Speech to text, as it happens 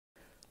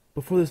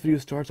Before this video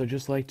starts, I'd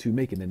just like to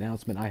make an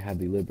announcement. I have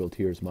the Liberal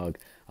Tears mug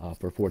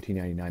for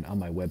 $14.99 on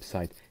my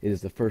website. It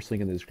is the first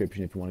link in the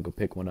description if you want to go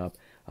pick one up.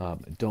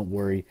 Don't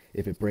worry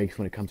if it breaks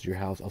when it comes to your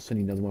house. I'll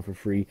send you another one for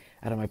free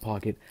out of my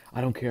pocket.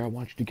 I don't care. I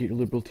want you to get your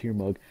Liberal Tear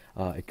mug.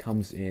 It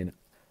comes in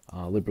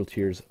Liberal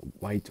Tears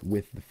white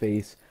with the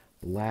face,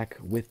 black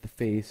with the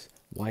face,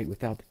 white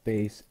without the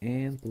face,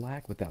 and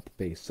black without the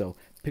face. So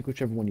pick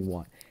whichever one you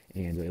want,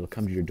 and it'll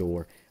come to your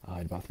door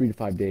in about 3 to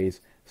 5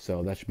 days.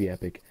 So that should be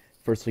epic.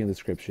 First link in the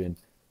description.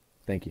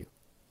 Thank you.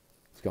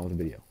 Let's go on with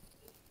the video.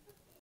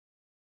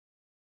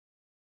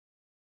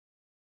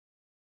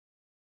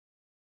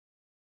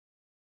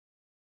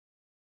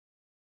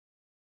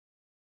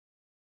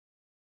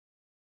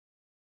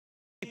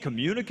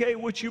 Communicate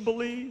what you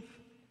believe,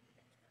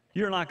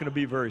 you're not going to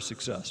be very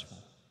successful.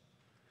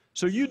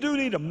 So you do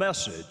need a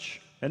message,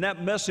 and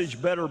that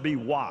message better be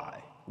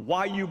why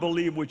you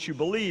believe what you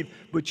believe,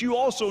 but you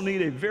also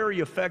need a very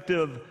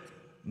effective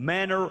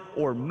manner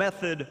or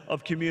method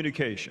of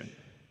communication.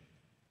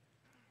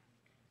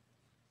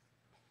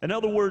 In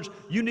other words,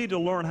 you need to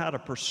learn how to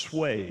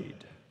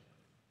persuade.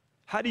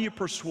 How do you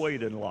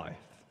persuade in life?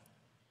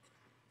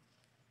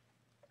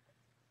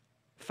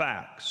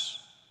 Facts,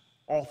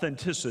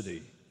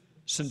 authenticity,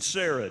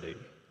 sincerity,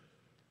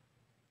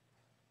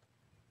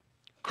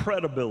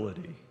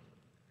 credibility.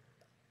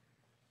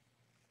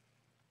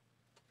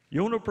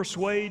 You want to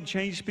persuade,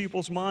 change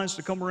people's minds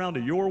to come around to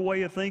your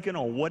way of thinking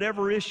on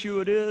whatever issue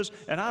it is,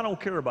 and I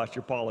don't care about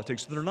your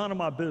politics. They're none of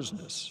my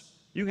business.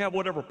 You can have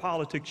whatever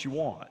politics you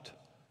want.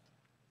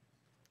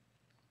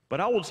 But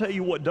I will tell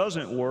you what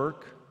doesn't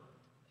work: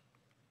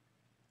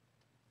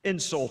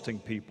 insulting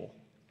people.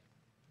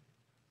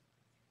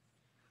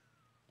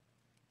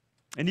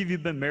 Any of you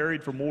been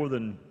married for more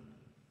than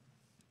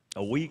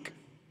a week?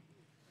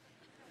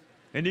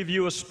 Any of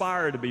you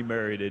aspire to be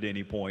married at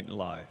any point in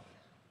life?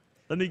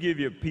 Let me give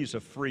you a piece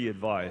of free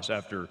advice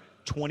after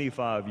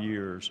 25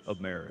 years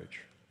of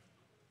marriage.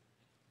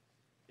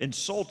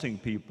 Insulting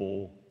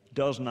people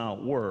does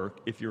not work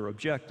if your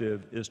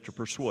objective is to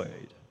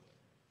persuade.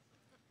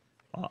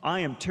 I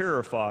am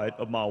terrified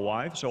of my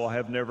wife, so I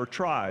have never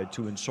tried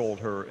to insult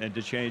her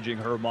into changing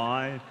her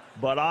mind,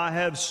 but I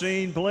have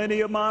seen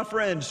plenty of my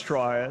friends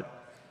try it,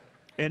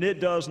 and it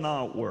does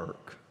not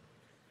work.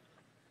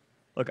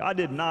 Look, I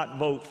did not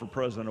vote for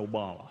President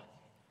Obama.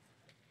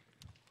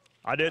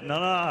 I didn't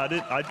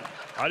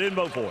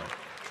vote for him.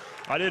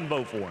 I didn't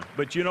vote for him.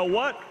 But you know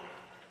what?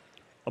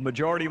 A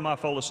majority of my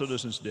fellow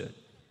citizens did.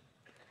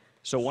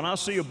 So when I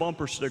see a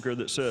bumper sticker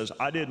that says,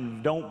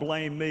 don't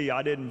blame me,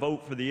 I didn't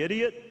vote for the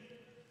idiot,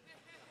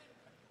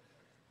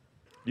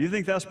 do you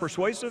think that's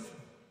persuasive?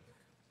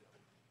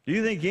 Do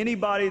you think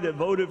anybody that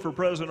voted for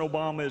President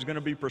Obama is going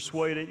to be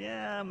persuaded,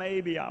 yeah,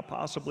 maybe I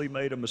possibly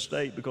made a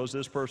mistake because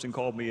this person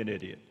called me an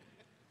idiot?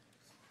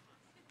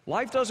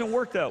 Life doesn't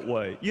work that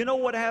way. You know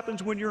what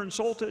happens when you're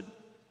insulted?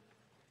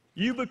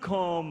 You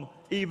become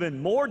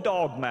even more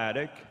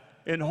dogmatic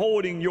in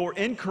holding your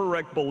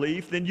incorrect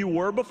belief than you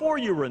were before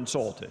you were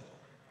insulted.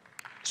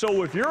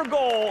 So if your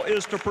goal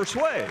is to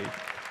persuade,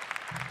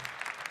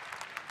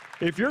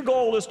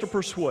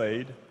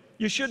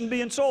 you shouldn't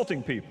be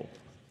insulting people.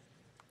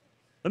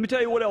 Let me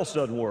tell you what else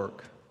doesn't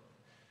work.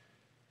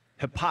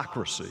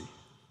 Hypocrisy.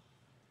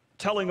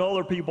 Telling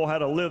other people how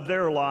to live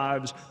their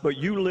lives, but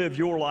you live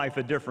your life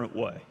a different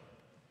way.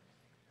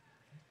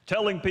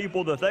 Telling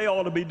people that they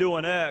ought to be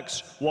doing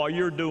X while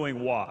you're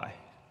doing Y.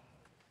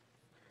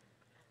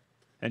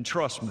 And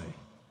trust me,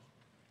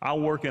 I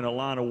work in a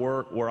line of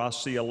work where I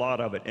see a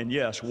lot of it. And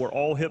yes, we're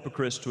all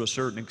hypocrites to a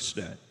certain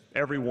extent,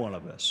 every one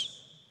of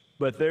us.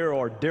 But there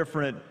are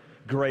different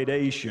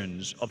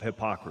gradations of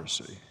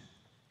hypocrisy.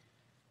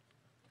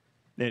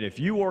 And if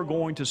you are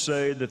going to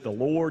say that the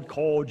Lord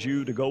called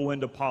you to go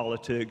into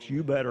politics,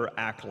 you better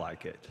act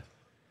like it.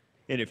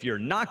 And if you're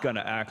not going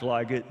to act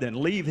like it,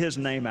 then leave His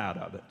name out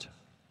of it.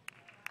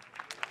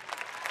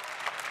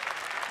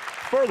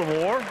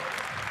 Furthermore,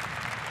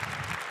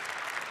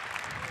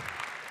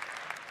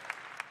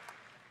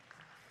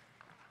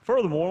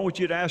 I want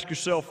you to ask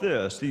yourself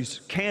this: these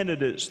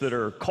candidates that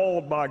are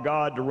called by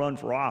God to run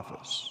for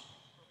office,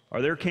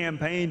 are their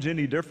campaigns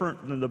any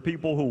different than the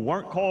people who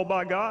weren't called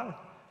by God?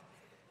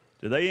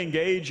 Do they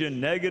engage in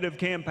negative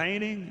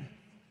campaigning?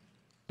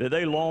 Do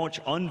they launch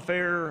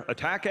unfair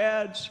attack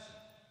ads?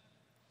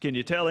 Can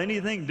you tell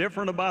anything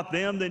different about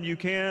them than you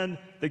can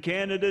the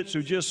candidates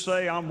who just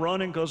say, I'm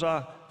running because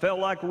I felt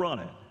like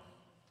running?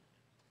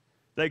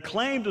 They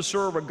claim to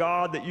serve a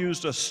God that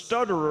used a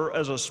stutterer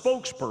as a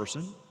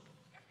spokesperson.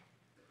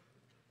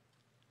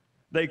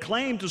 They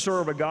claim to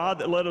serve a God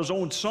that let his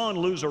own son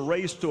lose a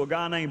race to a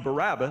guy named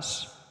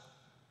Barabbas,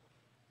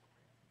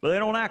 but they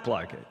don't act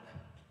like it.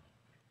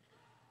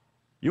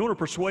 You want to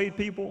persuade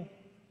people?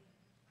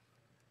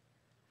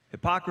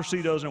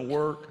 Hypocrisy doesn't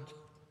work.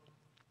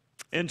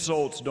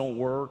 Insults don't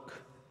work.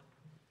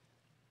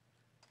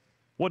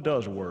 What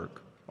does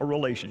work? A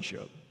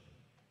relationship.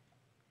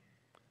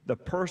 The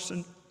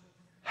person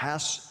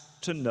has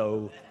to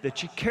know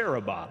that you care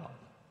about them.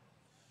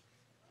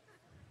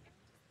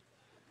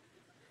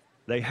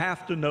 They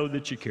have to know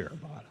that you care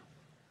about them.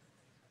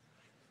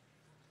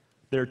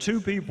 There are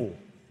two people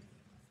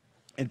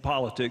in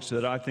politics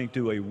that I think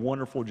do a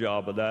wonderful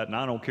job of that, and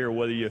I don't care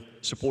whether you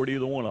support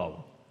either one of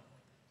them.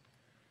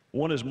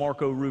 One is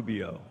Marco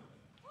Rubio.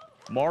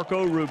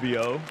 Marco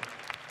Rubio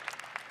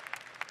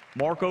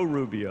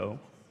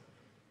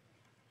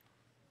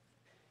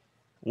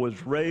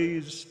was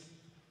raised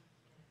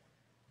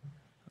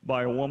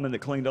by a woman that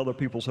cleaned other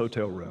people's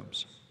hotel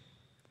rooms.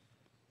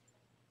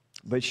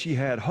 But she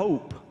had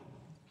hope.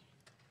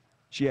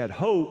 She had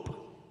hope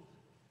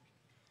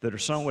that her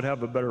son would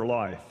have a better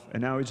life,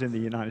 and now he's in the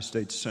United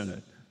States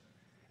Senate.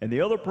 And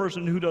the other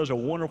person who does a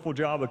wonderful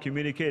job of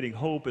communicating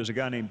hope is a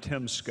guy named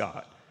Tim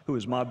Scott, who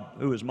is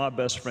my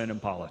best friend in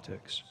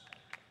politics.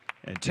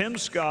 And Tim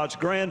Scott's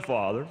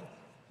grandfather,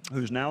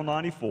 who's now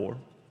 94,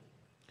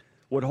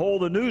 would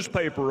hold the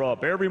newspaper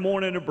up every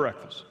morning at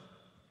breakfast.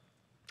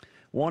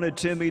 Wanted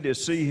Timmy to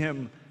see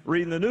him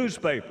reading the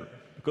newspaper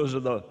because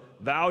of the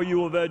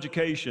value of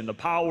education, the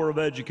power of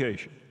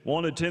education.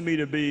 Wanted Timmy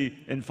to be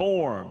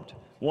informed.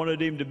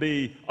 Wanted him to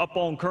be up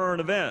on current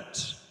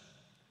events.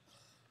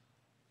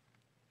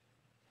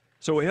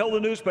 So he held the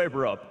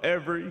newspaper up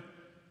every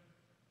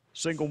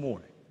single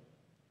morning.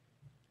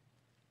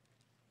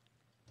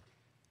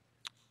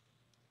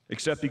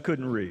 Except he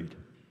couldn't read.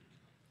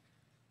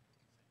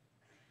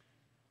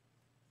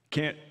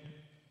 Can't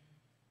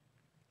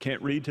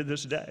read to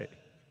this day.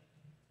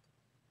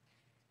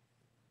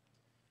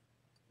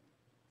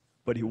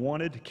 But he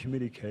wanted to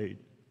communicate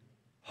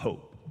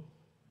hope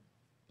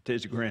to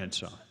his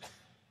grandson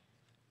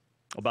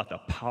about the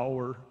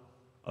power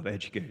of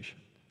education.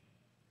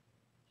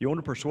 You want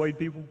to persuade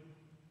people?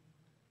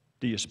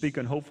 Do you speak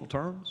in hopeful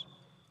terms?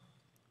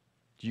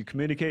 Do you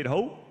communicate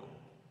hope?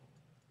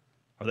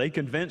 Are they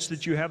convinced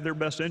that you have their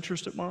best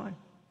interest at mind?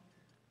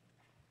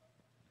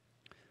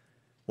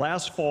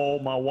 Last fall,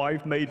 my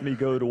wife made me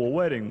go to a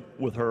wedding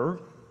with her.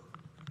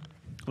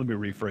 Let me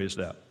rephrase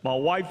that. My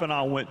wife and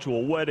I went to a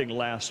wedding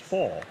last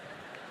fall.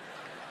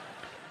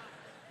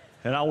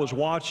 And I was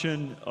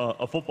watching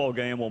a football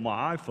game on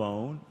my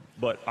iPhone,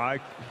 but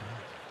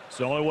it's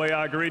the only way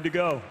I agreed to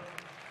go.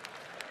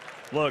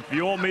 Look, if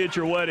you want me at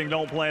your wedding,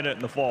 don't plan it in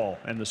the fall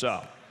in the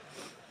South.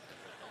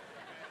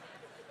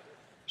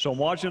 So I'm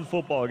watching a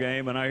football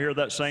game, and I hear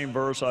that same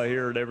verse I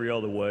hear at every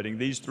other wedding.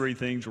 These three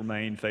things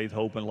remain: faith,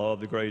 hope, and love.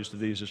 The greatest of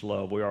these is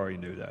love. We already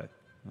knew that.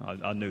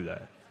 I knew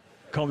that.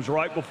 Comes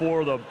right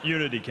before the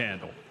unity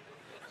candle.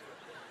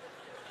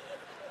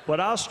 But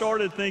I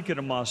started thinking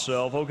to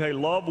myself, okay,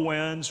 love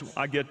wins.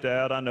 I get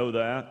that. I know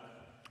that.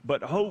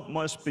 But hope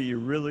must be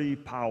really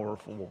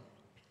powerful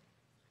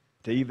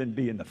to even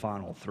be in the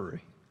final three.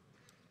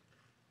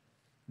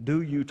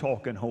 Do you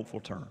talk in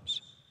hopeful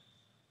terms?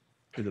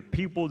 To the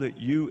people that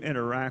you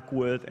interact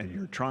with and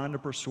you're trying to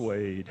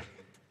persuade,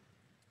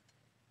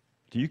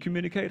 do you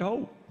communicate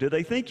hope? Do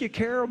they think you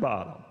care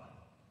about them?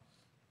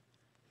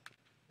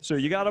 So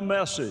you got a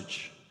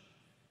message.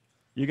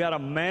 You got a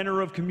manner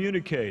of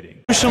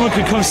communicating. I wish someone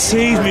could come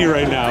save me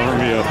right now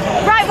from you.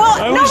 Right, well,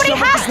 nobody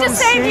has to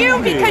save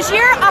you because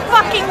you're a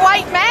fucking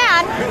white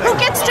man who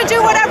gets to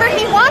do whatever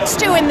he wants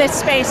to in this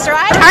space,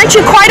 right? Aren't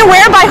you quite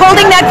aware by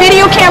holding that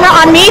video camera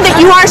on me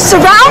that you are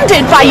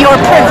surrounded by your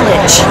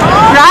privilege,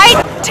 right?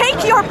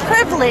 Take your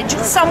privilege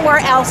somewhere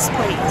else,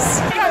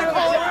 please.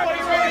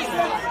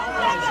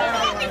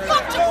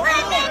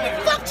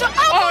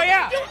 Oh,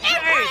 yeah.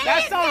 Hey,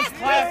 that sounds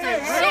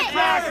classic. Real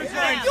classic.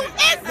 You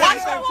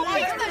insensible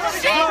piece of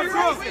shit.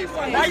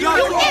 You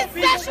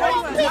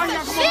insensible piece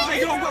of shit.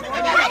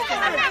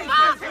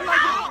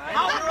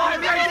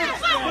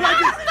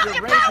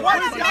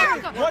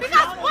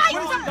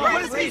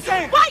 What is he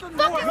saying? White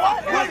fucking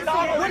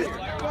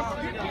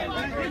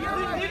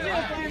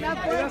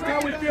That's how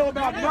we feel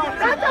about Nazis.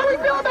 That's how we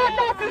feel about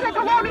Nazis and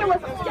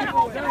colonialism.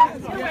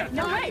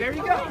 There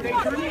you go.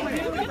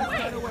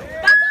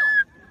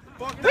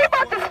 We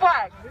bought this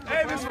flag.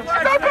 Hey, this It's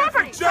flag our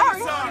property.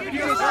 genocide.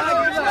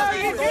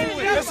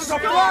 This is a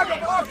flag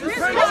of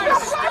occupation. This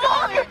is a flag of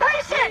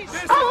occupation,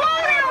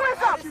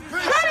 colonialism,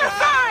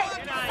 genocide,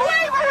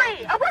 slavery,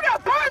 and we're gonna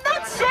burn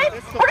that shit.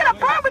 We're gonna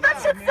burn what that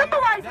shit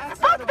symbolizes.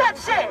 Fuck that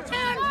shit.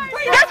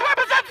 This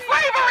represents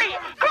slavery,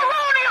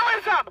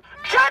 colonialism,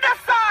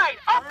 genocide,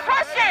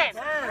 oppression,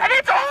 and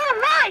it's all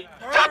right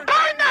to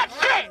burn that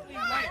shit.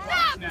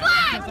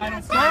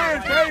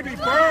 Burn, baby,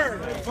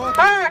 burn.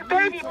 Burn,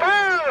 baby,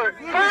 burn.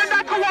 Burn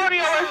that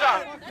colonialism.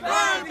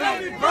 Burn,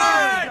 baby,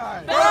 burn.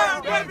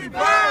 Burn, baby,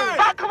 burn.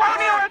 Fuck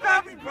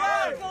colonialism.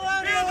 Burn.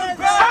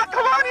 Fuck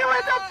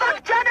colonialism. Fuck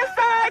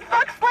genocide.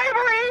 Fuck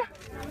slavery.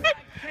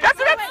 That's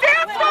what it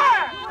stands for.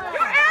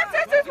 Your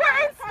ancestors were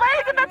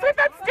enslaved, and that's what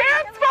that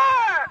stands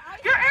for.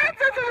 Your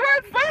ancestors were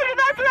enslaved, and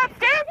that's what that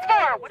stands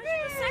for. What did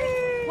you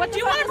say? What do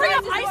you want to bring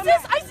up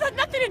ISIS? ISIS has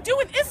nothing to do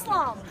with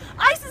Islam.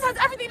 ISIS has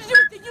everything to do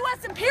with the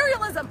U.S.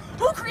 imperialism.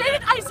 Who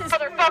created ISIS?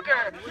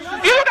 Motherfucker.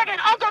 You look like an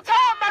Uncle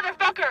Tom,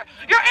 motherfucker.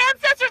 Your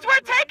ancestors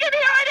were taken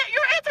here, and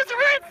your ancestors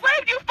were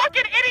enslaved, you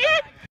fucking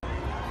idiot.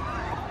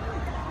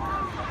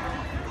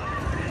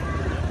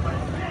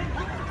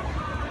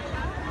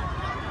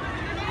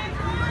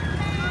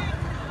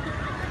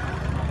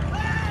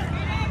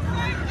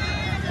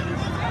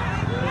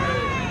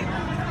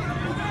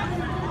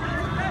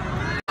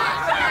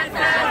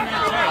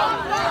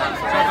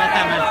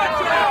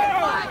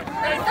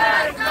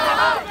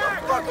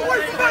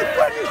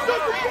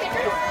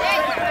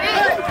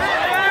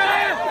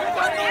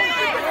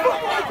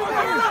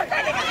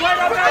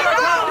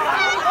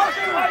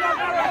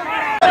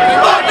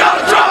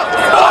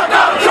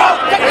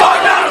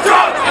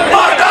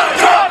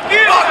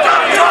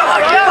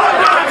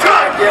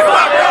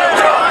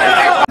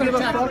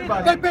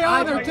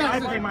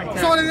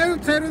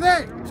 say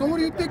today. So what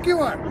do you think you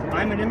are?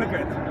 I'm an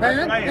immigrant.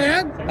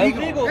 And?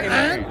 Illegal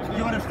And?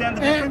 You understand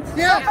the difference?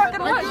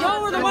 Yeah.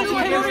 Y'all were the ones who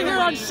came over here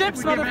on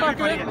ships,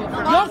 motherfucker.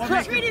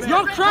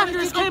 Y'all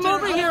crackers came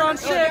over here on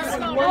ships,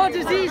 all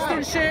diseased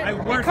and shit,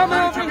 and coming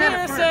over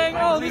here saying,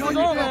 oh, this is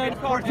our land.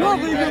 You're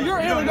legal, you're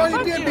alien. No,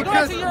 you did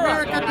because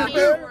America does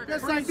do.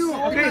 Yes, I do.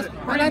 Because,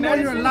 and I know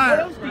you're a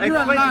liar. You're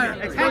a liar.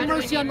 Have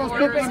mercy on those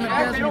people in the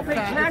desert.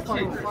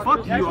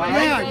 Fuck you.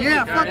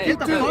 Yeah, fuck you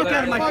too. Look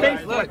at my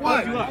face. What?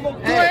 Go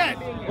ahead.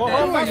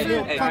 Don't,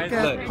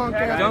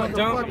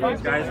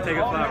 guys, take a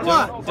flower.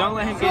 What? Don't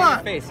let him get in your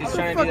face. He's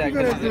trying to do that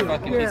because he's a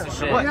fucking piece of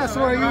shit. Yeah,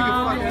 so are you, you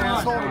fucking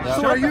asshole.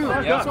 So are you.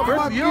 Yeah. So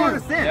fuck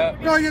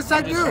you. No, yes,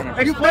 I do.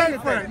 You pay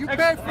for it. You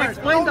pay for it.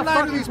 Don't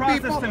lie to these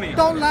people.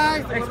 Don't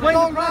lie.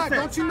 Don't lie.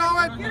 Don't you know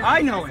it?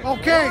 I know it.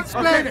 Okay,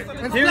 explain it.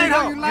 Explain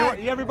how you lie.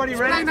 Everybody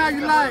ready? Explain how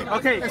you lie.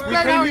 Okay, we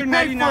Explain came how here he in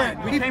paid for it.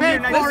 99. We He came here paid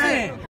in for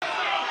 99. it.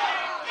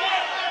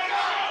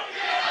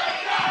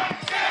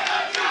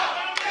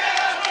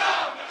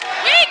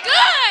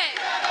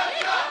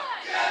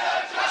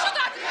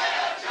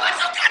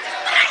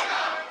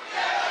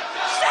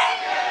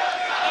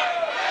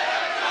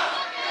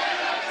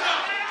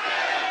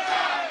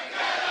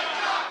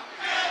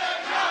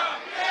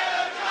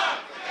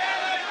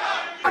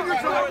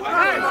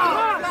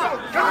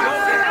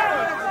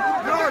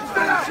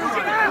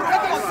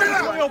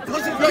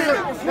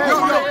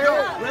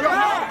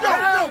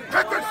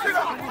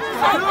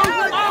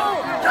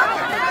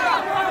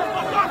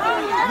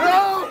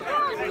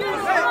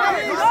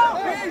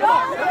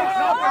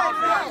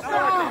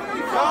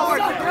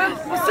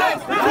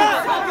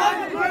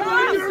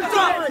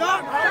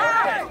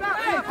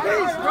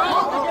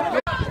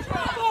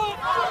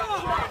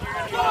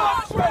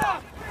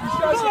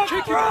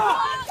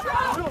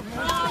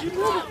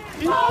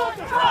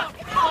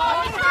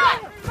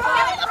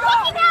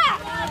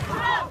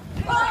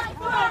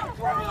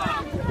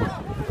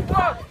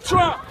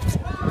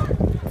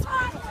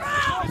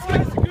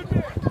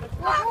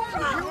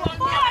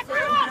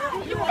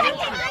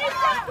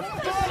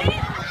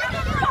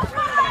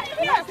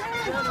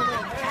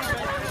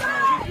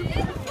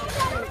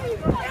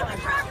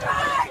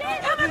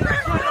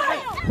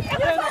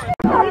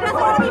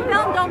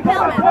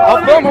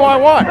 I'll film who I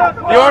want.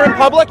 You are in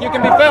public, you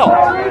can be filmed.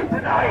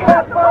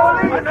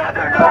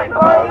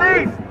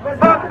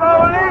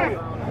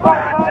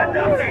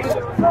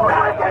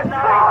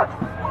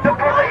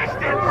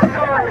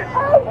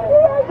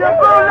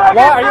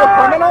 Why? Are you a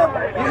criminal?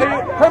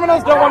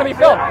 Criminals don't want to be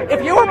filmed.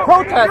 If you are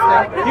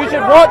protesting, you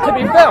should want to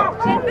be filmed.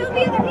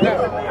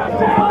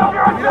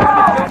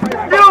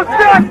 You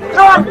sick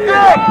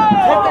toxic!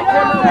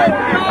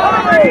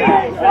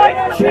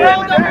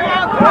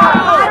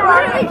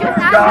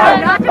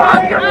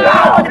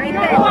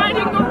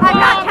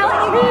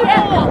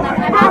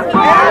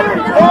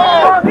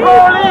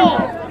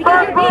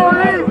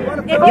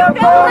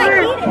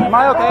 Am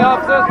I okay,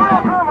 officers?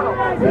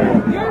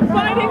 You're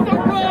fighting the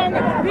wrong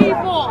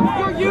people.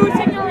 You're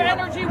using your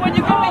energy when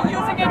you could be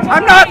using it to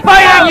I'm not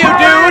fighting you,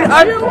 dude.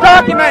 I'm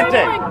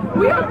documenting.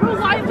 We are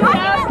politely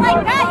asking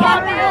like that,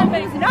 young man.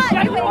 He's not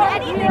doing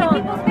anything in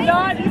people's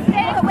faces. He's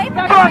staying away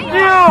from Fuck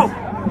you!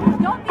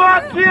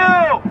 Fuck you!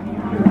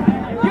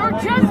 You're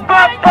just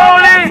Fuck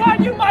police!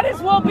 outside. You might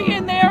as well be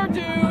in there,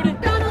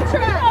 dude. Donald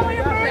Trump.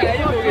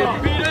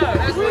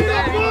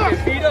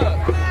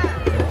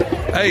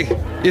 Hey,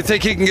 you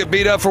think he can get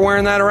beat up for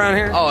wearing that around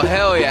here? Oh,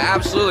 hell yeah,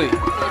 absolutely.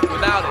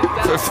 Without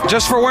it.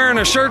 Just for wearing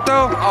a shirt,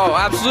 though? Oh,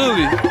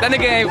 absolutely. That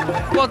nigga ain't.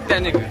 Fuck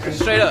that nigga.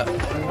 Straight up.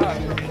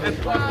 Hey,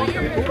 fuck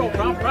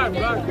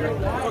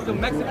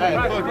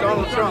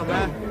Donald Trump,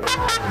 man.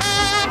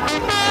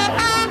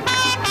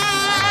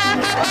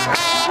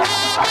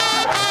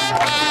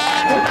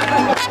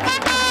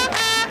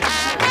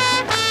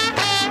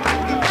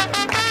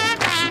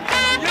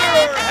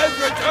 Führer has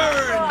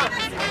returned!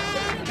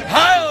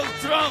 Heil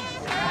Trump!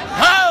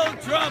 Heil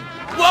Trump!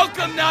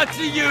 Welcome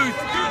Nazi youth!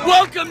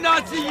 Welcome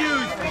Nazi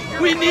youth!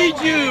 We need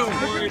you!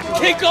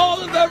 Kick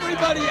all of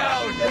everybody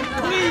out!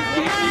 Please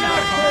kick me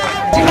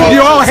out!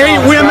 You all hate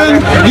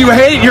women.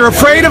 You're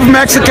afraid of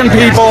Mexican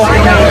people.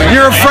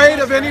 You're afraid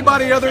of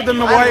anybody other than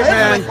the white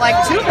man.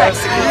 Like two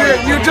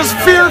Mexicans. You're just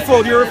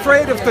fearful. You're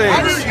afraid of things.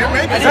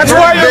 That's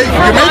why you're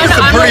making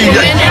some pretty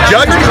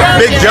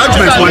big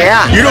judgments when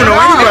you don't know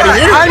anybody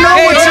here. I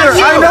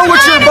know what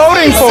you're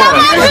voting for.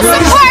 Someone who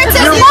supports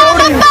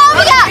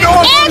Islamophobia,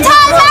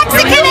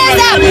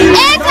 anti-Mexicanism,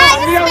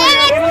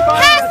 anti-Hispanic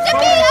has to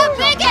be a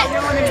bigot.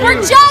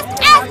 We're just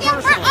asking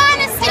for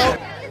honesty.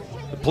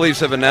 The police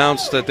have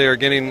announced that they are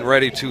getting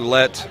ready to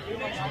let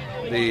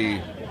the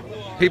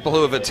people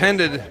who have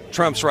attended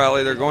Trump's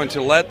rally, they're going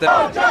to let them.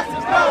 No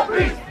justice, no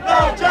peace.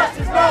 No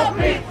justice, no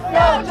peace.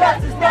 No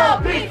justice, no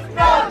peace.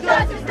 No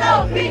justice,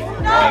 no peace.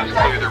 No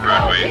justice, the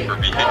runway for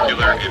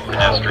vehicular and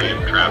pedestrian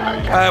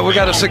traffic. We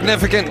got a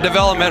significant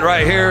development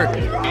right here.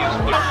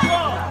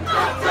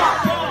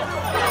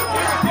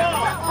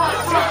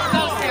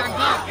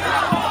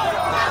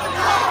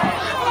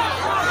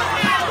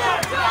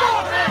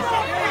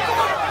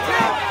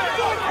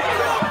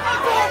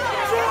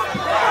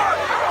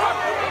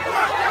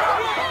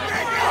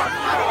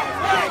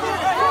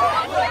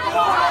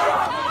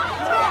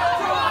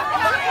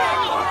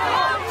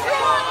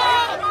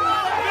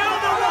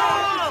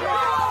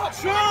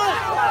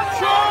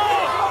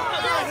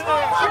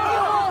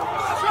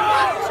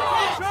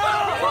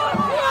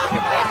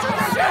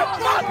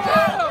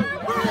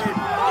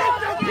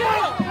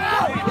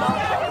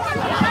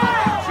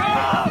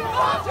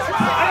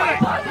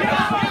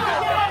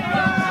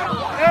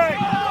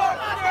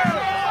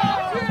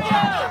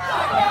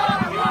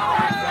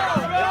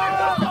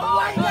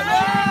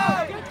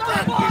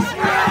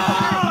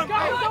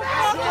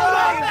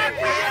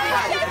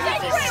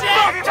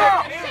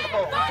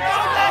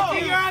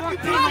 am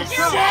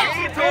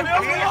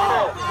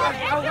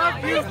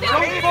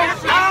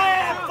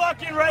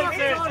fucking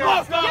racist.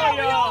 Fuck all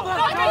y'all.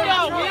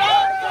 We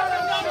all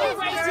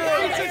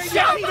racist.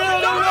 Shout to the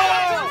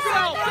world.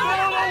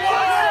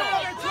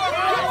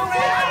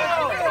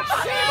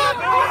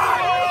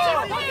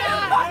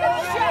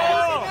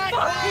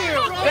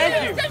 Thank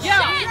you.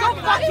 Yeah, go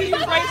fuck you,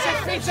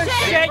 racist piece of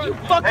shit, you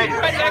fucking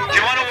redneck.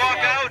 You want to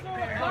walk out?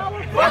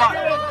 Come on.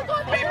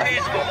 Be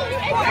peaceful.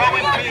 Go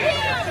in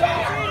peace.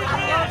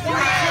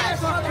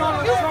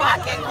 You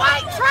fucking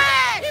white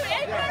trash!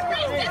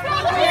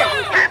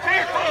 Be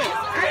peaceful.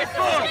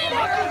 Peaceful.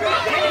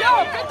 Yo,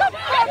 get the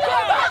fuck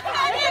out!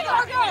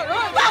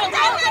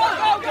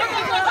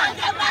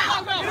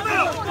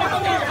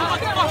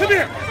 Come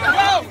here.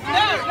 No,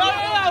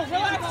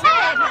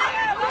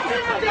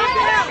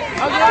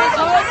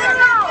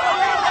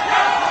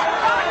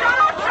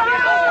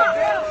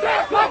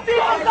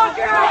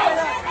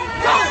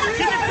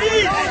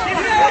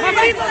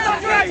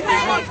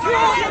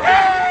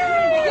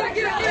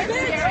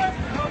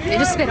 They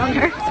just spit on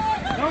her.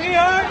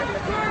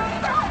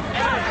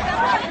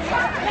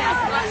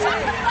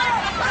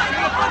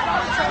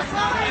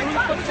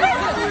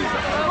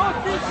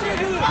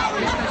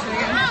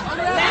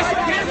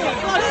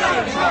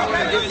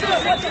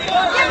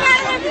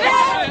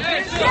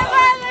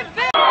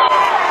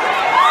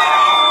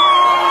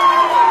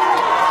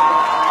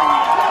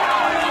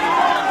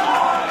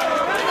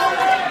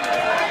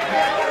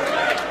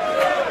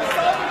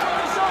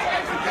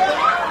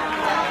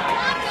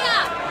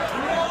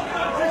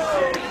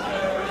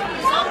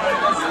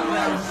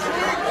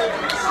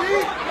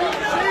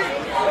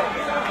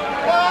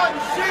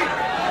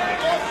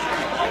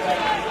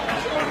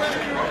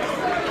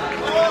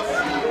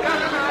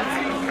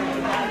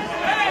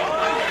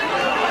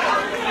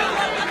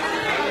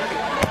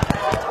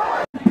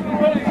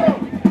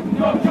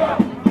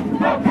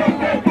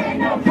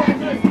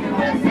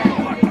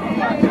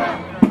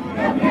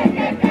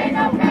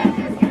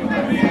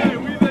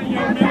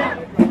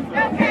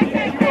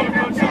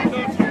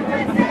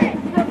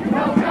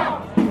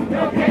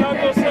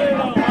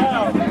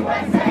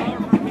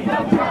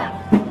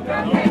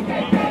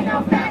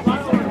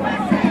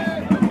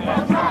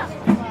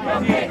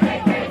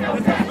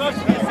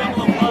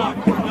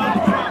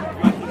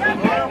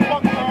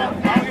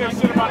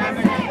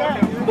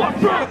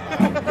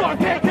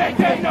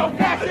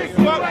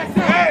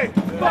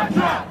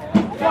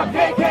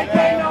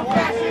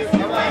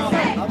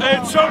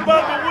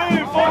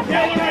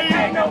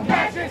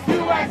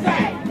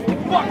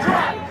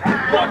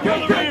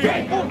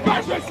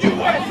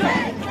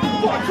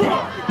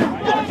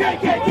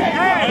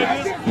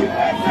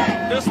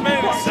 This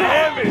man is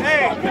savage.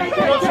 Hey,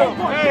 go Trump.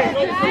 Hey,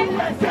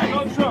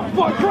 go Trump.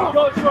 Go Trump.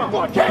 Go Trump.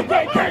 Go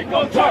KKK. Go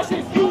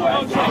Justice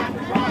USA.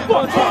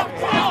 Go Trump.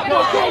 Go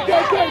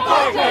KKK. Go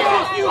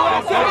Justice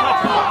USA.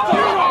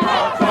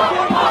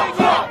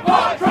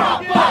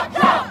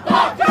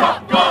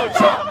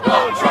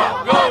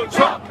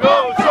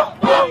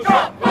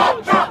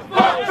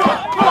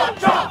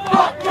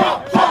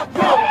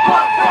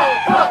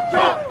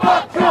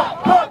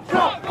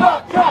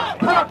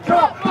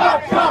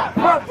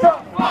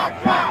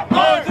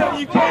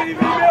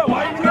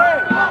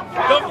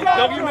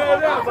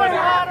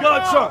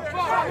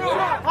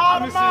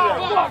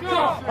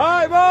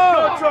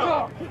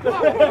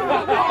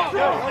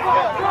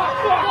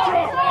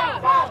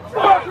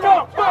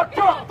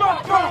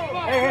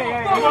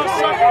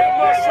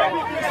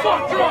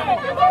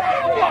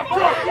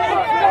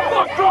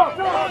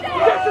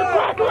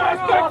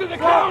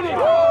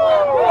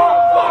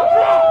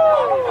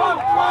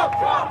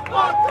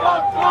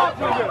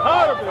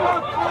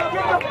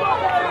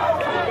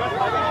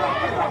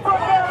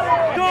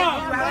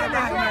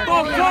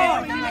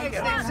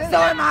 So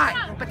am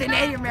I. But the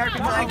Native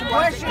Americans are like,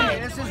 question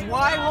it. This is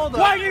why. Hold on.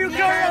 Why do you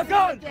carry a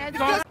gun?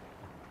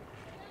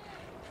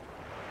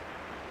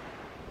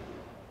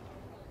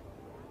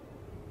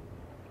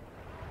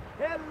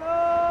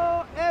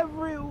 Hello,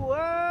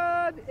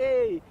 everyone.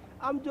 Hey,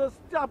 I'm just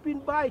stopping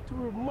by to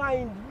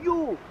remind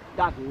you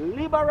that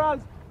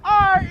liberals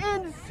are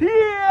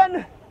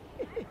insane.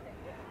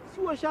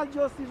 Social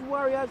justice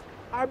warriors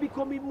are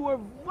becoming more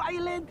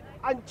violent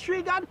and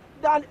triggered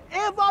than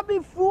ever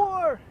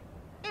before.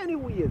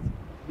 Anyways,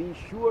 be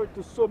sure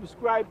to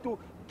subscribe to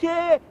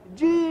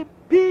KGPTV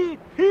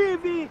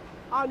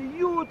on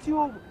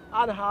YouTube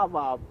and have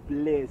a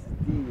blessed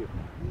day.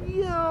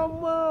 Yeah,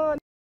 man.